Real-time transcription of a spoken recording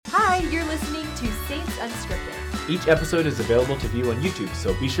Unscripted. Each episode is available to view on YouTube,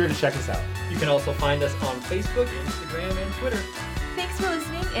 so be sure to check us out. You can also find us on Facebook, Instagram, and Twitter. Thanks for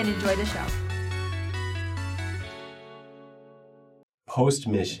listening and enjoy the show.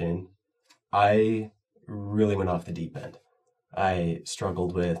 Post-mission, I really went off the deep end. I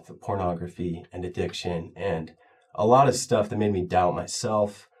struggled with pornography and addiction and a lot of stuff that made me doubt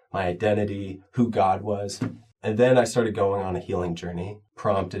myself, my identity, who God was. And then I started going on a healing journey,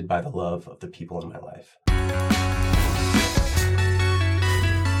 prompted by the love of the people in my life.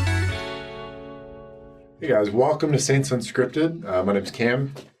 Hey guys, welcome to Saints Unscripted. My name's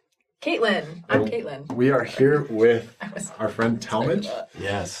Cam. Caitlin. I'm Caitlin. We are here with our friend Talmage.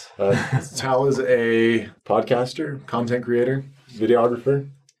 Yes. Tal is a podcaster, content creator, videographer,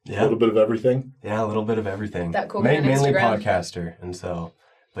 Yeah. a little bit of everything. Yeah, a little bit of everything. That cool guy on Mainly Instagram. podcaster. And so,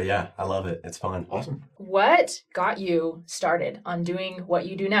 but yeah, I love it. It's fun. Awesome. What got you started on doing what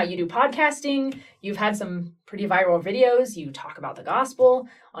you do now? You do podcasting. You've had some pretty viral videos. You talk about the gospel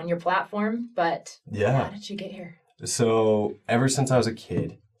on your platform. But Yeah. how did you get here? So ever since I was a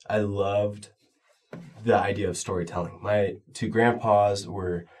kid, I loved the idea of storytelling. My two grandpas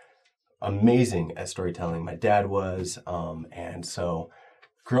were amazing at storytelling. My dad was, and so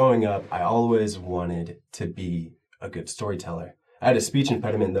growing up, I always wanted to be a good storyteller. I had a speech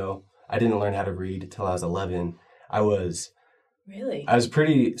impediment though. I didn't learn how to read till I was 11. I was Really?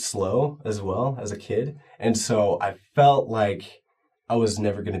 pretty slow as well as a kid, and so I felt like I was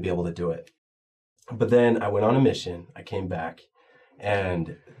never going to be able to do it. But then I went on a mission. I came back,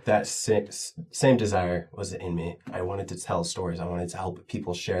 and that same desire was in me. I wanted to tell stories. I wanted to help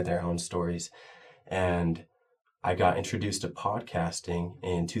people share their own stories. And I got introduced to podcasting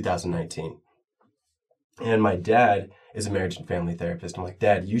in 2019. And my dad is a marriage and family therapist. I'm like,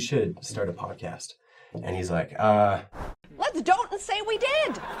 Dad, you should start a podcast. And he's like, Let's don't say we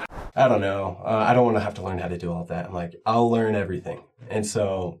did. I don't know. I don't want to have to learn how to do all that. I'm like, I'll learn everything. And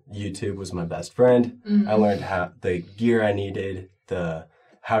so YouTube was my best friend. Mm-hmm. I learned the gear I needed,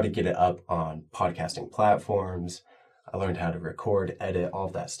 how to get it up on podcasting platforms. I learned how to record, edit, all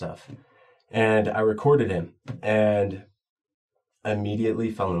of that stuff. And I recorded him and immediately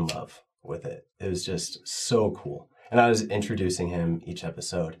fell in love with it. It was just so cool. And I was introducing him each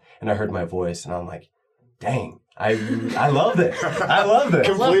episode, and I heard my voice, and I'm like, dang, I love this. I love this.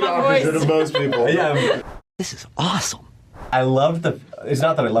 Complete my opposite voice. of most people. Yeah. This is awesome. I loved it's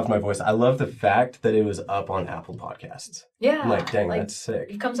not that I loved my voice. I love the fact that it was up on Apple Podcasts. Yeah. I'm like, dang, that's sick.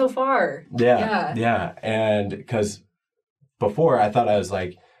 You've come so far. Yeah. And because before I thought I was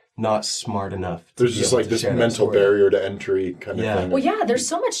like not smart enough. There's just like this mental barrier to entry kind of thing. Well, yeah, there's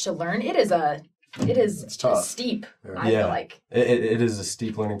so much to learn. It is It's tough. steep, Yeah. I feel like. It is a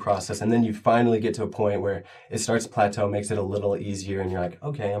steep learning process. And then you finally get to a point where it starts to plateau, makes it a little easier, and you're like,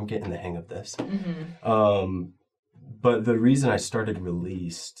 okay, I'm getting the hang of this. Mm-hmm. But the reason I started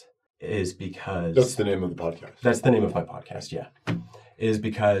Released is because... That's the name of the podcast. That's the name of my podcast, yeah. Is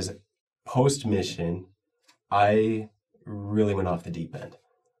because post-mission, I really went off the deep end.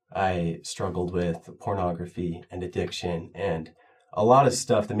 I struggled with pornography and addiction and a lot of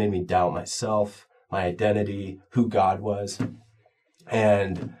stuff that made me doubt myself, my identity, who God was.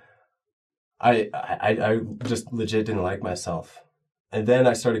 And I just legit didn't like myself. And then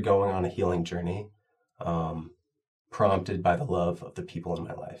I started going on a healing journey, prompted by the love of the people in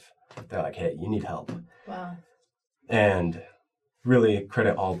my life. They're like, hey, you need help. Wow. And really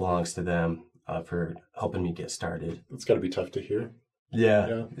credit all belongs to them for helping me get started. It's got to be tough to hear.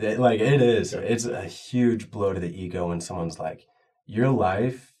 Yeah. It is. Yeah. It's a huge blow to the ego when someone's like, your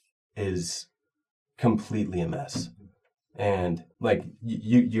life is completely a mess. And like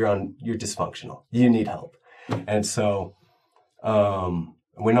you're dysfunctional. You need help. And so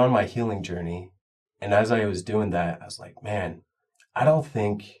went on my healing journey. And as I was doing that, I was like, man, I don't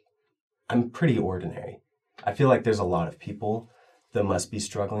think I'm pretty ordinary. I feel like there's a lot of people that must be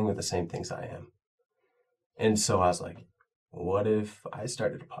struggling with the same things I am. And so I was like, what if I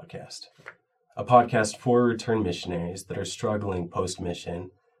started a podcast? A podcast for return missionaries that are struggling post-mission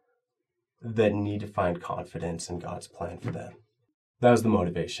that need to find confidence in God's plan for them. That was the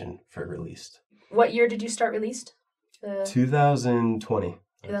motivation for Released. What year did you start Released? 2020.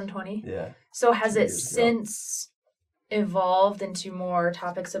 2020? Yeah. So has it since evolved into more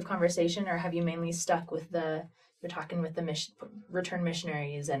topics of conversation, or have you mainly stuck with you're talking with the return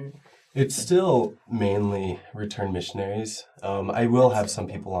missionaries and... It's still mainly return missionaries. I will have some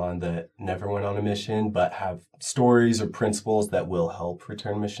people on that never went on a mission, but have stories or principles that will help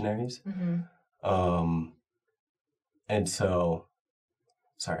return missionaries. Mm-hmm. And so,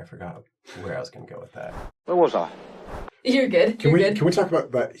 sorry, I forgot where I was going to go with that. Where was I? You're good. Can we talk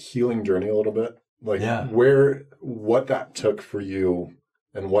about that healing journey a little bit? Like Yeah. what that took for you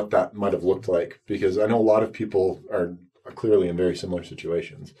and what that might have looked like, because I know a lot of people are clearly in very similar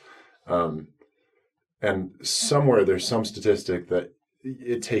situations. And somewhere there's some statistic that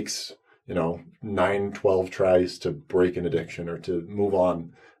it takes, 9, 12 tries to break an addiction or to move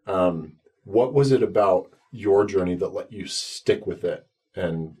on. What was it about your journey that let you stick with it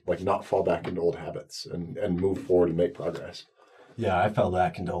and like not fall back into old habits and move forward and make progress? Yeah, I fell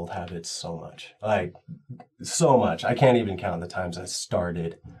back into old habits so much. Like, so much. I can't even count the times I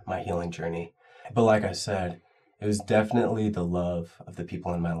started my healing journey. But like I said, it was definitely the love of the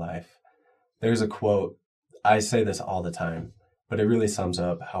people in my life. There's a quote, I say this all the time, but it really sums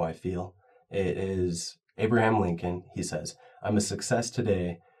up how I feel. It is Abraham Lincoln. He says, "I'm a success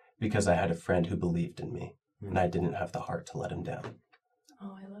today because I had a friend who believed in me, and I didn't have the heart to let him down."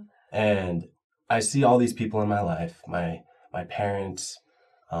 Oh, I love that. And I see all these people in my life, my parents,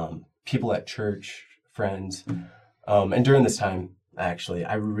 people at church, friends. And during this time, actually,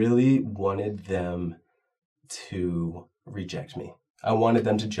 I really wanted them to reject me. I wanted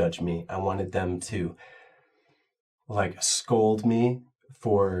them to judge me. I wanted them to like scold me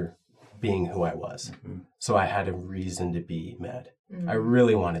for being who I was. So I had a reason to be mad. I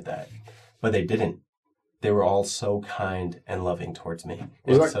really wanted that, but they didn't. They were all so kind and loving towards me.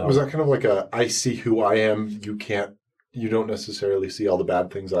 Was that kind of like I see who I am, you don't necessarily see all the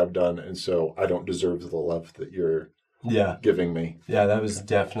bad things I've done, and so I don't deserve the love that you're giving me? Yeah, that was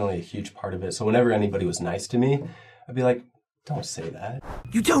definitely a huge part of it. So whenever anybody was nice to me, I'd be like, don't say that.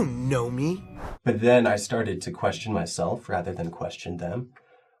 You don't know me. But then I started to question myself rather than question them.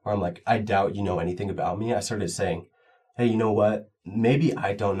 Where I'm like, I doubt you know anything about me. I started saying, hey, you know what? Maybe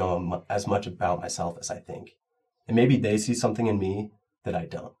I don't know as much about myself as I think. And maybe they see something in me that I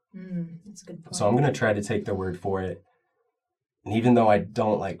don't. That's a good point. So I'm going to try to take their word for it. And even though I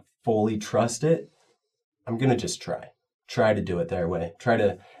don't like fully trust it, I'm going to just try to do it their way.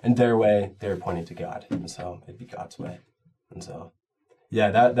 And their way, they're pointing to God. And so it'd be God's way. And so,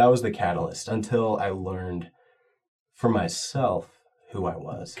 yeah, that was the catalyst until I learned for myself who I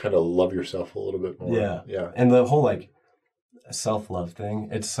was. Kind of love yourself a little bit more. Yeah. And the whole like self-love thing,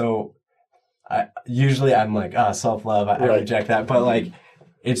 it's so, I'm like, self-love, I reject that. But like,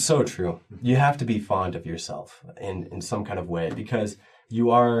 it's so true. You have to be fond of yourself in some kind of way because you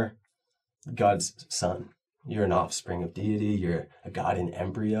are God's son. You're an offspring of deity. You're a God in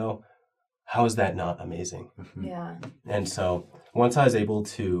embryo. How is that not amazing? Yeah. And so once I was able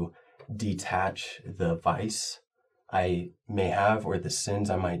to detach the vice I may have or the sins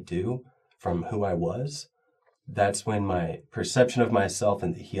I might do from who I was, that's when my perception of myself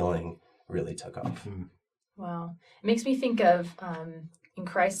and the healing really took off. Wow. It makes me think of in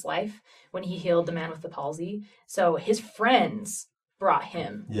Christ's life when he healed the man with the palsy. So his friends brought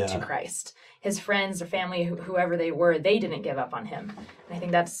him to Christ. His friends or family, whoever they were, they didn't give up on him. And I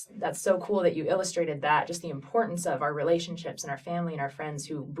think that's so cool that you illustrated that, just the importance of our relationships and our family and our friends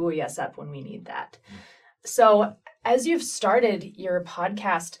who buoy us up when we need that. So as you've started your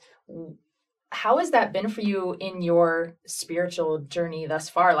podcast, how has that been for you in your spiritual journey thus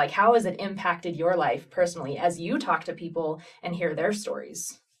far? Like, how has it impacted your life personally as you talk to people and hear their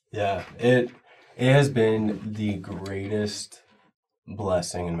stories? Yeah, it has been the greatest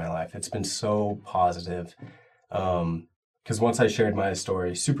blessing in my life. It's been so positive. Because once I shared my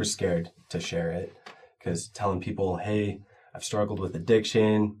story, super scared to share it, because telling people, hey, I've struggled with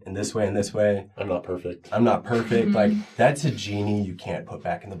addiction in this way and this way. I'm not perfect. Like, that's a genie you can't put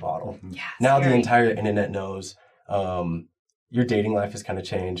back in the bottle. Yeah, now scary. The entire internet knows. Your dating life has kind of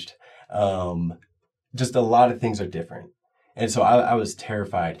changed. Just a lot of things are different. And so I was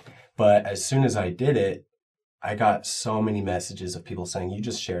terrified. But as soon as I did it, I got so many messages of people saying, you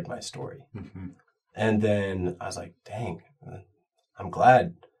just shared my story. And then I was like, dang, I'm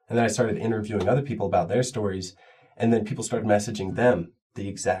glad. And then I started interviewing other people about their stories. And then people started messaging them the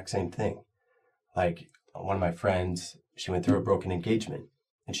exact same thing. Like one of my friends, she went through a broken engagement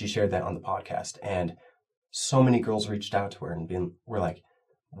and she shared that on the podcast. And so many girls reached out to her and were like,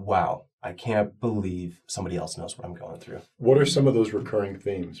 wow, I can't believe somebody else knows what I'm going through. What are some of those recurring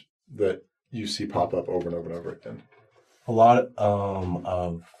themes that you see pop up over and over and over again? A lot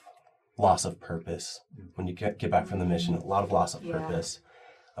of loss of purpose. When you get back from the mission, a lot of loss of purpose.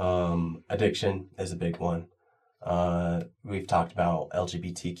 Addiction is a big one. We've talked about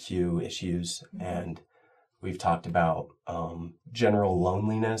LGBTQ issues, and we've talked about general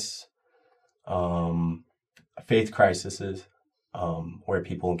loneliness, faith crises, where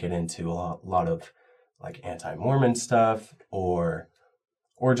people get into a lot of like anti-Mormon stuff, or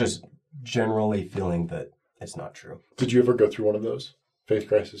just generally feeling that it's not true. Did you ever go through one of those faith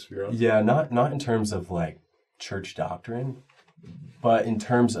crisis of your own? Yeah, not in terms of like church doctrine, but in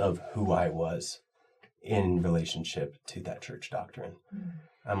terms of who I was in relationship to that church doctrine.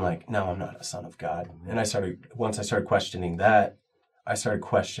 I'm like, no, I'm not a son of God. And once I started questioning that, I started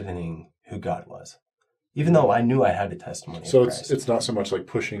questioning who God was. Even though I knew I had a testimony So of Christ. it's not so much like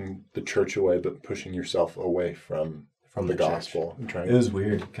pushing the church away, but pushing yourself away from the gospel. And trying. It was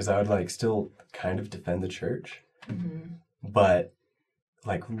weird because I would like still kind of defend the church, but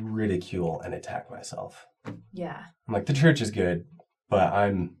like ridicule and attack myself. Yeah. I'm like, the church is good, but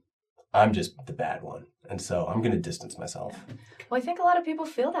I'm just the bad one. And so I'm going to distance myself. Well, I think a lot of people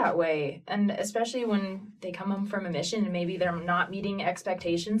feel that way. And especially when they come home from a mission and maybe they're not meeting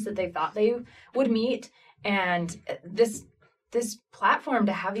expectations that they thought they would meet. And this platform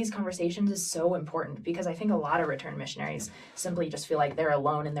to have these conversations is so important because I think a lot of return missionaries simply just feel like they're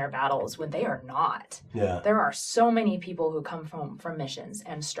alone in their battles when they are not. Yeah. There are so many people who come from missions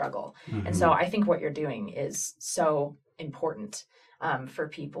and struggle. And so I think what you're doing is so important for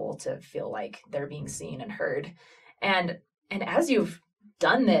people to feel like they're being seen and heard. And as you've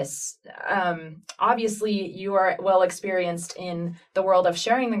done this, obviously you are well experienced in the world of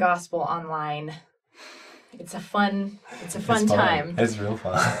sharing the gospel online. It's a fun time. It's real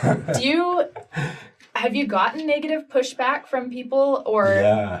fun. Have you gotten negative pushback from people, or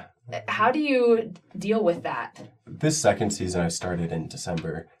Yeah. how do you deal with that? This second season I started in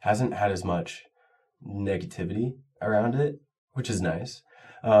December hasn't had as much negativity around it, which is nice.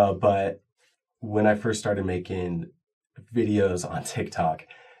 But when I first started making videos on TikTok,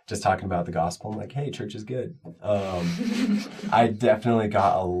 just talking about the gospel, I'm like, hey, church is good. I definitely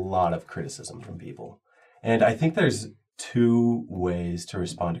got a lot of criticism from people. And I think there's two ways to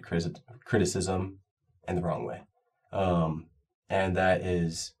respond to criticism in the wrong way. And that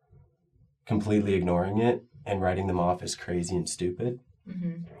is completely ignoring it and writing them off as crazy and stupid,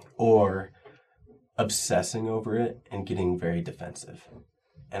 or obsessing over it and getting very defensive.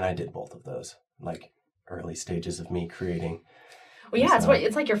 And I did both of those, like early stages of me creating. Well, yeah,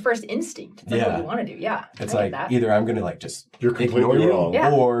 it's like your first instinct. It's like what you want to do. Yeah, it's like either I'm gonna like just You're completely ignore you, wrong.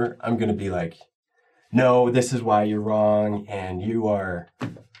 Yeah. or I'm gonna be like, no, this is why you're wrong, and you're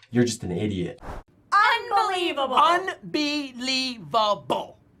just an idiot. Unbelievable.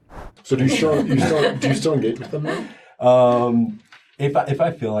 Unbelievable. So do you still engage with them now? If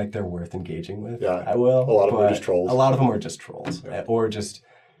I feel like they're worth engaging with, Yeah. I will. A lot of them are just trolls. A lot of them are just trolls, or just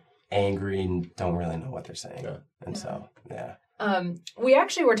angry and don't really know what they're saying. Yeah. And so, yeah. We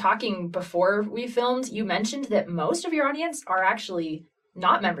actually were talking before we filmed. You mentioned that most of your audience are actually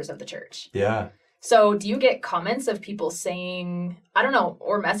not members of the church. Yeah. So do you get comments of people saying, I don't know,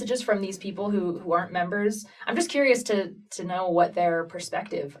 or messages from these people who aren't members? I'm just curious to know what their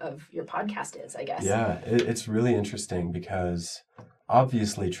perspective of your podcast is, I guess. Yeah, it's really interesting because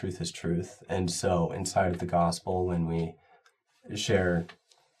obviously truth is truth. And so inside of the gospel, when we share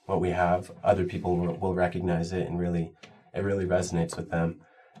what we have, other people will recognize it, and it really resonates with them.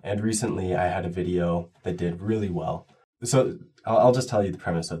 And recently I had a video that did really well. So I'll just tell you the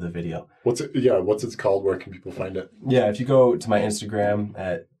premise of the video. What's it called? Where can people find it? Yeah, if you go to my Instagram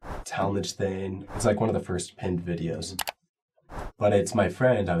at Talmage, it's like one of the first pinned videos. But it's my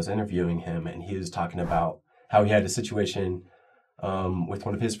friend, I was interviewing him, and he was talking about how he had a situation with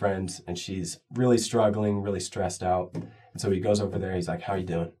one of his friends, and she's really struggling, really stressed out. And so he goes over there, he's like, how are you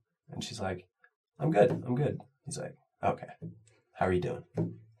doing? And she's like, I'm good. He's like, okay, how are you doing?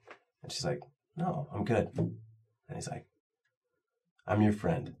 And she's like, no, I'm good. And he's like, I'm your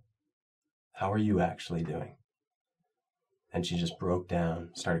friend. How are you actually doing? And she just broke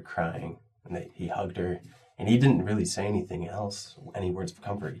down, started crying, and he hugged her. And he didn't really say anything else, any words of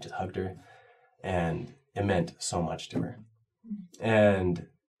comfort. He just hugged her, and it meant so much to her. And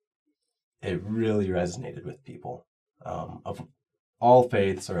it really resonated with people of all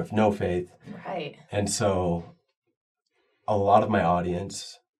faiths or of no faith. Right. And so a lot of my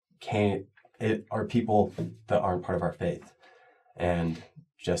audience are people that aren't part of our faith and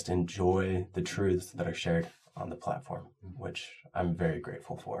just enjoy the truths that are shared on the platform, which I'm very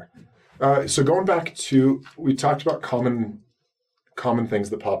grateful for. So going back to, we talked about common things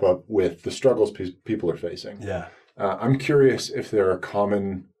that pop up with the struggles people are facing. Yeah. I'm curious if there are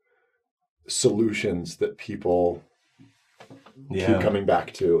common solutions that people keep coming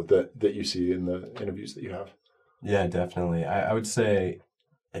back to that you see in the interviews that you have. Yeah, definitely. I would say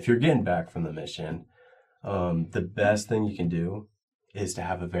if you're getting back from the mission, the best thing you can do is to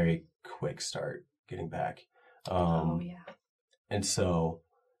have a very quick start getting back. And so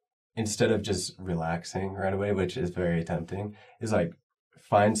instead of just relaxing right away, which is very tempting, is like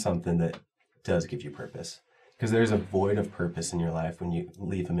find something that does give you purpose. Because there's a void of purpose in your life when you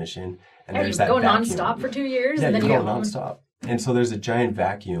leave a mission. And Yeah, there's you that go vacuum. nonstop for 2 years, Yeah, and then you you go get home. nonstop. And so there's a giant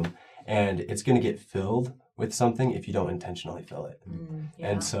vacuum, and it's going to get filled with something if you don't intentionally fill it. Yeah.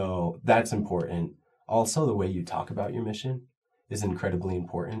 And so that's important. Also, the way you talk about your mission is incredibly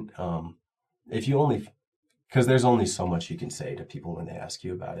important. Because there's only so much you can say to people when they ask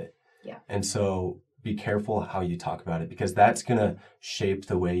you about it. Yeah. And so be careful how you talk about it, because that's going to shape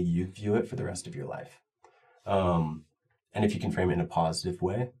the way you view it for the rest of your life. And if you can frame it in a positive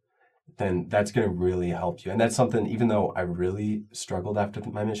way, then that's going to really help you. And that's something, even though I really struggled after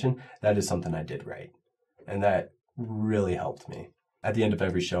my mission, that is something I did right. And that really helped me. At the end of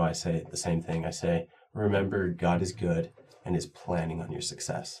every show, I say the same thing. I say, remember, God is good and is planning on your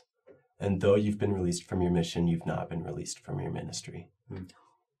success. And though you've been released from your mission, you've not been released from your ministry.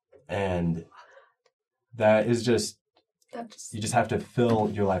 And that is you just have to fill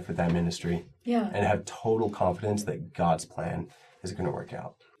your life with that ministry. Yeah. And have total confidence that God's plan is going to work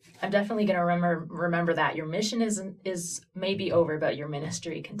out. I'm definitely going to remember that your mission is maybe over, but your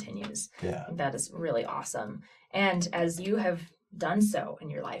ministry continues. Yeah. I think that is really awesome. And as you have done so in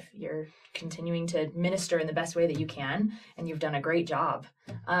your life, you're continuing to minister in the best way that you can, and you've done a great job.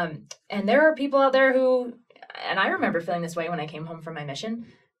 And there are people out there who, and I remember feeling this way when I came home from my mission.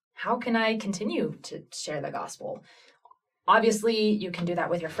 How can I continue to share the gospel? Obviously, you can do that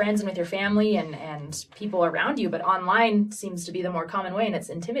with your friends and with your family and people around you, but online seems to be the more common way, and it's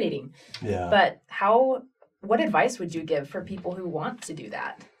intimidating. Yeah. But what advice would you give for people who want to do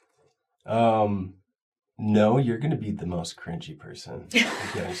that? No, you're going to be the most cringy person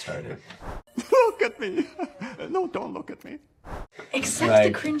getting started. Look at me. No, don't look at me. Accept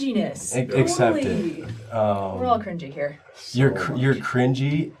the cringiness. Accept Totally. it. We're all cringy here. You're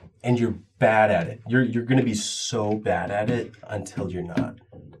cringy and you're bad at it. You're going to be so bad at it until you're not.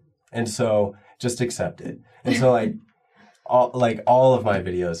 And so just accept it. And so all of my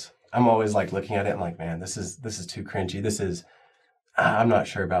videos, I'm always like looking at it. I'm like, man, this is too cringy. I'm not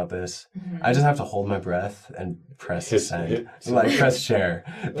sure about this. Mm-hmm. I just have to hold my breath and press send, press share,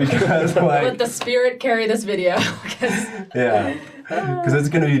 because Let the Spirit carry this video. Yeah, because it's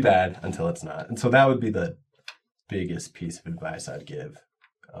gonna be bad until it's not. And so that would be the biggest piece of advice I'd give.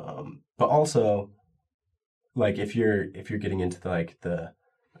 But also, like if you're getting into the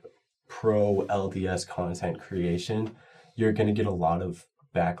pro LDS content creation, you're gonna get a lot of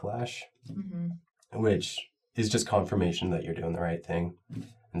backlash, which is just confirmation that you're doing the right thing.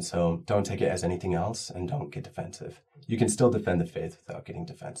 And so don't take it as anything else, and don't get defensive. You can still defend the faith without getting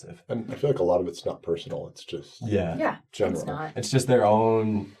defensive. And I feel like a lot of it's not personal. It's just Yeah, general. it's not. It's just their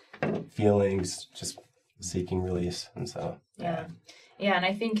own feelings, just seeking release. And so Yeah, and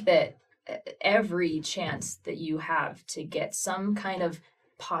I think that every chance that you have to get some kind of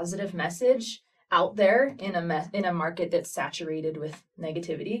positive message out there in a market that's saturated with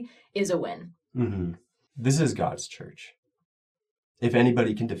negativity is a win. Mm-hmm. This is God's church. If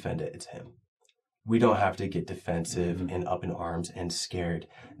anybody can defend it, it's him. We don't have to get defensive and up in arms and scared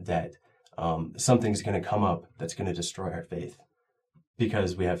that something's going to come up that's going to destroy our faith,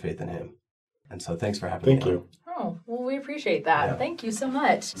 because we have faith in him. And so thanks for having me. Thank you. Oh, well, we appreciate that. Yeah. Thank you so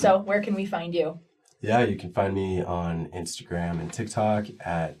much. So where can we find you? Yeah, you can find me on Instagram and TikTok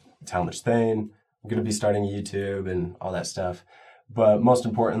at Talmage. I'm going to be starting YouTube and all that stuff. But most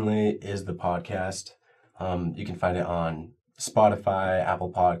importantly is the podcast. You can find it on Spotify,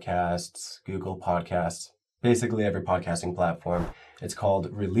 Apple Podcasts, Google Podcasts, basically every podcasting platform. It's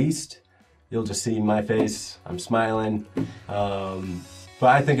called Released. You'll just see my face. I'm smiling. But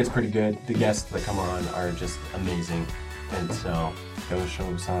I think it's pretty good. The guests that come on are just amazing. And so go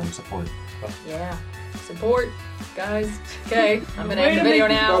show some support. Yeah. Support, guys. Okay, I'm going to end the video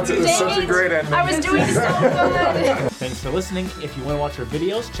now. That's such a great ending. I was doing so good. Thanks for listening. If you want to watch our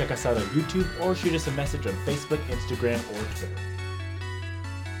videos, check us out on YouTube or shoot us a message on Facebook, Instagram, or Twitter.